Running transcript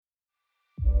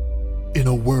In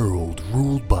a world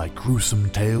ruled by gruesome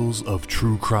tales of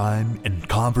true crime and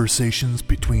conversations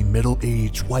between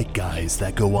middle-aged white guys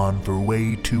that go on for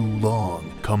way too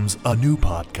long, comes a new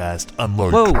podcast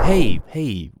unlocked. Whoa,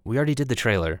 hey, we already did the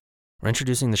trailer. We're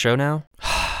introducing the show now?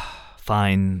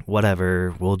 Fine,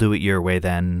 whatever. We'll do it your way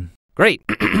then. Great.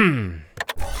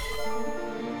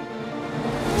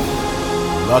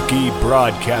 Lucky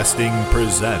Broadcasting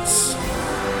presents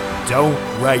Don't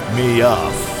Write Me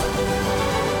Off.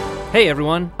 Hey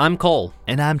everyone, I'm Cole.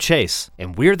 And I'm Chase.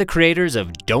 And we're the creators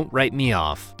of Don't Write Me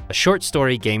Off, a short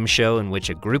story game show in which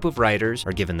a group of writers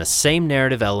are given the same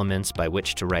narrative elements by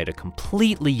which to write a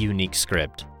completely unique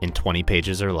script in 20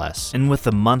 pages or less. And with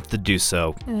a month to do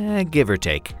so, give or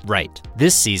take. Right.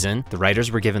 This season, the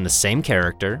writers were given the same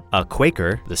character, a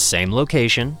Quaker, the same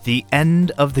location, the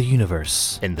end of the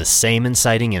universe, and the same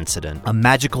inciting incident. A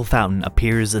magical fountain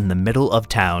appears in the middle of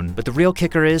town. But the real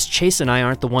kicker is, Chase and I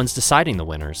aren't the ones deciding the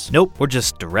winners. Nope, we're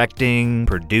just directing,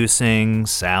 producing,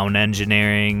 sound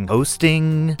engineering,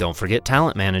 hosting. Don't forget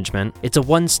talent management. It's a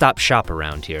one-stop shop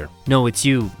around here. No, it's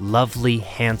you, lovely,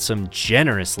 handsome,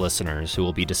 generous listeners who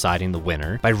will be deciding the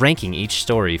winner by ranking each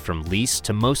story from least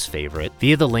to most favorite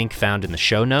via the link found in the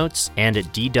show notes and at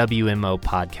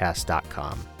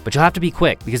dwmopodcast.com. But you'll have to be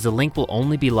quick because the link will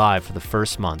only be live for the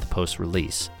first month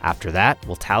post-release. After that,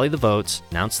 we'll tally the votes,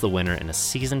 announce the winner in a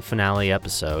season finale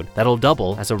episode that'll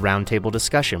double as a roundtable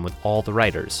discussion with all the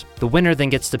writers. The winner then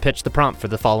gets to pitch the prompt for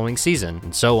the following season,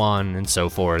 and so on and so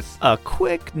forth. A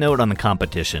quick note on the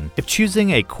competition. If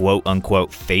choosing a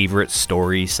quote-unquote favorite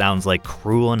story sounds like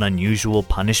cruel and unusual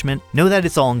punishment, know that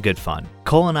it's all in good fun.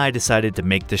 Cole and I decided to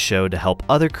make this show to help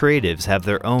other creatives have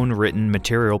their own written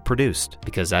material produced.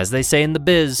 Because as they say in the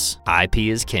biz, IP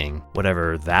is king.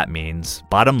 Whatever that means.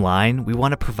 Bottom line, we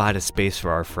want to provide a space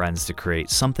for our friends to create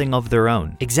something of their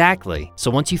own. Exactly. So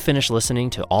once you finish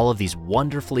listening to all of these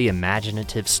wonderfully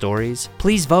imaginative stories,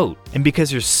 please vote. And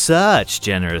because you're such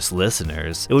generous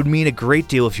listeners, it would mean a great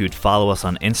deal if you would follow us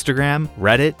on Instagram,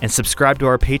 Reddit, and subscribe to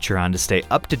our Patreon to stay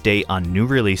up to date on new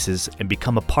releases and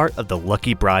become a part of the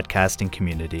Lucky Broadcasting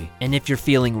community. And if you're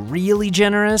feeling really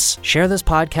generous, share this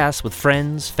podcast with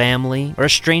friends, family, or a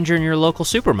stranger in your local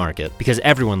supermarket, because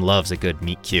everyone loves a good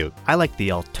meat cute. I like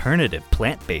the alternative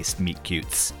plant-based meat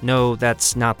cutes. No,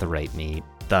 that's not the right meat.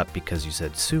 Thought because you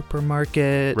said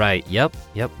supermarket. Right, yep,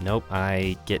 nope,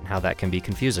 I get how that can be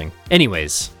confusing.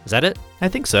 Anyways, is that it? I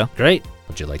think so. Great.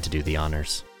 Would you like to do the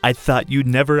honors? I thought you'd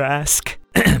never ask.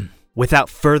 Without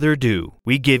further ado,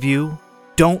 we give you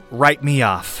Don't Write Me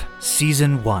Off,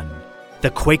 Season 1. The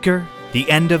Quaker, the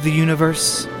End of the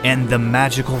Universe, and the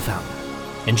Magical Fountain.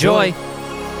 Enjoy!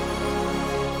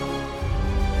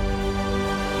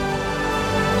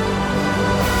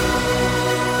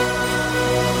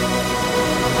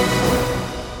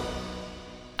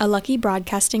 A Lucky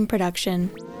Broadcasting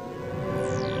production.